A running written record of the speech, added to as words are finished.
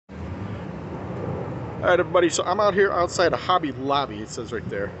Alright everybody, so I'm out here outside a Hobby Lobby, it says right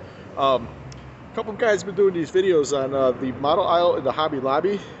there. A couple of guys have been doing these videos on the model aisle in the Hobby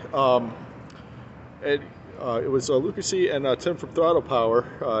Lobby. It was Luka Cee and Tim from Throttle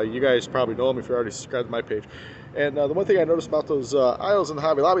Power. You guys probably know them if you're already subscribed to my page. And the one thing I noticed about those aisles in the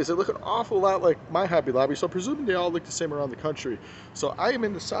Hobby Lobby is they look an awful lot like my Hobby Lobby, so I'm presuming they all look the same around the country. So I am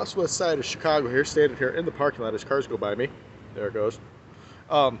in the southwest side of Chicago here, standing here in the parking lot as cars go by me. There it goes.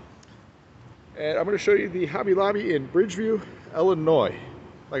 And I'm going to show you the Hobby Lobby in Bridgeview, Illinois.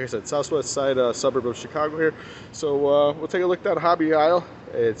 Like I said, southwest side suburb of Chicago here. So we'll take a look down the Hobby aisle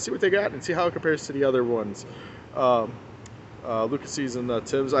and see what they got and see how it compares to the other ones. Luka Cee's and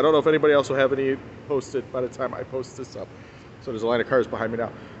Tim's. I don't know if anybody else will have any posted by the time I post this up. So there's a line of cars behind me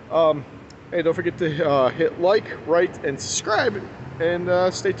now. Hey, don't forget to hit like, write, and subscribe.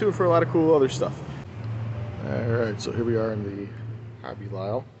 And stay tuned for a lot of cool other stuff. Alright, so here we are in the Hobby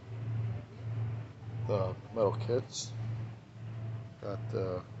aisle. The metal kits, got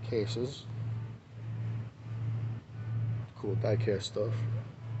the cases, cool die-cast stuff.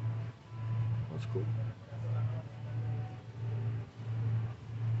 That's cool.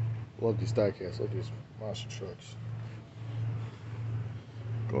 Love these die-casts, love these monster trucks.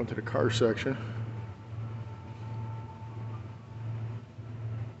 Going to the car section.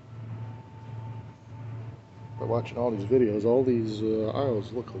 By watching all these videos, all these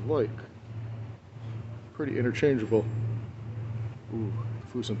aisles look alike. Pretty interchangeable. Ooh,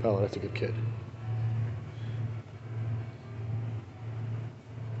 Fusen pallet, that's a good kid.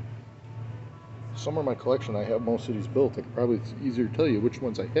 Somewhere in my collection I have most of these built. I could probably, it's easier to tell you which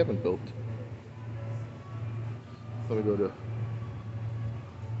ones I haven't built. Let me go to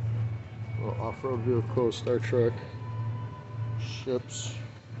off-road vehicles, Star Trek, ships.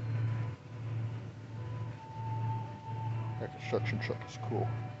 That construction truck is cool.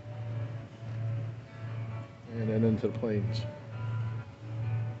 And then into the planes.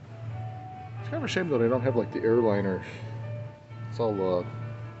 It's kind of a shame though they don't have like the airliners. It's all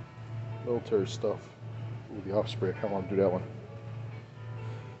military stuff. Ooh, the Osprey, I kind of want to do that one.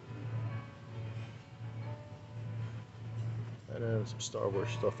 And then some Star Wars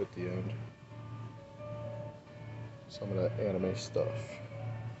stuff at the end. Some of that anime stuff.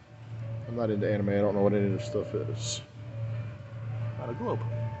 I'm not into anime, I don't know what any of this stuff is. Not a globe.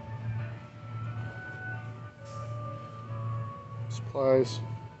 Supplies,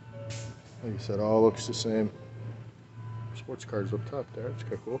 like I said, all looks the same. Sports cars up top there, that's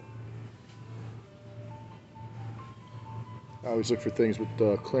kind of cool. I always look for things with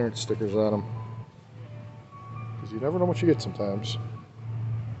clearance stickers on them, because you never know what you get sometimes.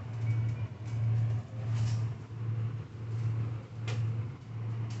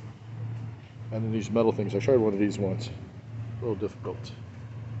 And then these metal things, I tried one of these once, a little difficult.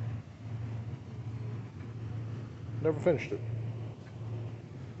 Never finished it.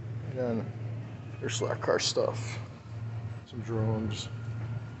 And then there's slack car stuff, some drones.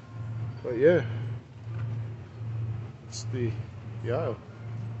 But yeah, it's the aisle.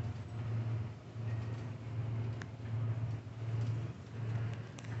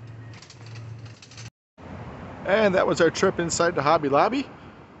 And that was our trip inside the Hobby Lobby,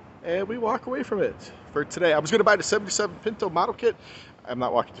 and we walk away from it for today. I was going to buy the 77 Pinto model kit. I'm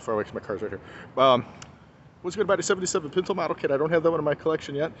not walking too far away because my car's right here. Was going to buy the 77 Pinto model kit. I don't have that one in my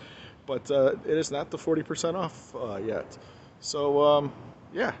collection yet, but it is not the 40% off yet. So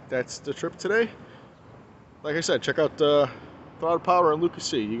yeah, that's the trip today. Like I said, check out Throttle Power and Luka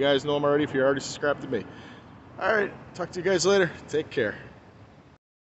Cee. You guys know them already if you're already subscribed to me. Alright, talk to you guys later. Take care.